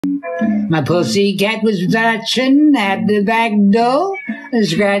My pussycat was watching at the back door,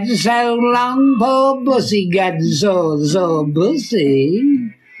 scratching so long, poor pussy got so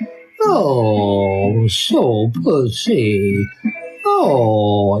pussy. Oh, so pussy.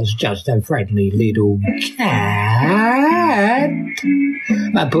 Oh, it's just a friendly little cat.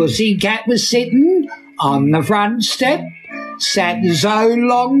 My pussycat was sitting on the front step, sat so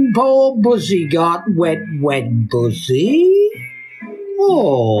long, poor pussy got wet pussy.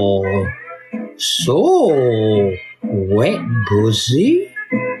 Oh, so wet pussy.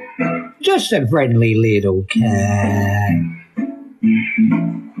 Just a friendly little cat.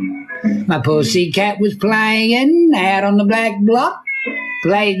 My pussycat was playing out on the black block,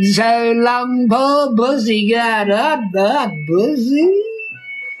 played so long, poor pussy got hot pussy.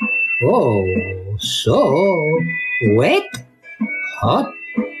 Oh, so wet, hot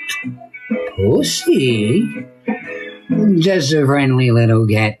pussy. Just a friendly little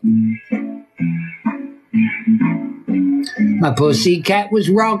cat. My pussycat was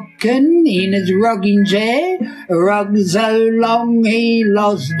rocking in his rocking chair, rocked so long he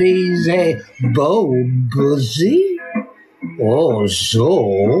lost his hair. Bold pussy, oh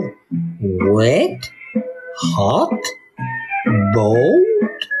so wet, hot, bold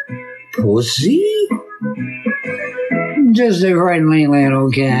pussy. Just a friendly little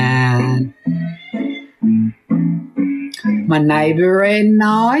cat. My neighbour and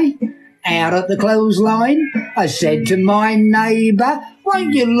I, out at the clothesline, I said to my neighbour,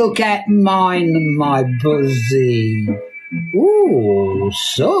 won't you look at mine, my pussy? Ooh,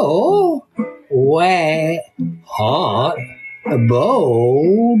 so wet, hot,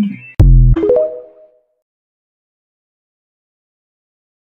 bold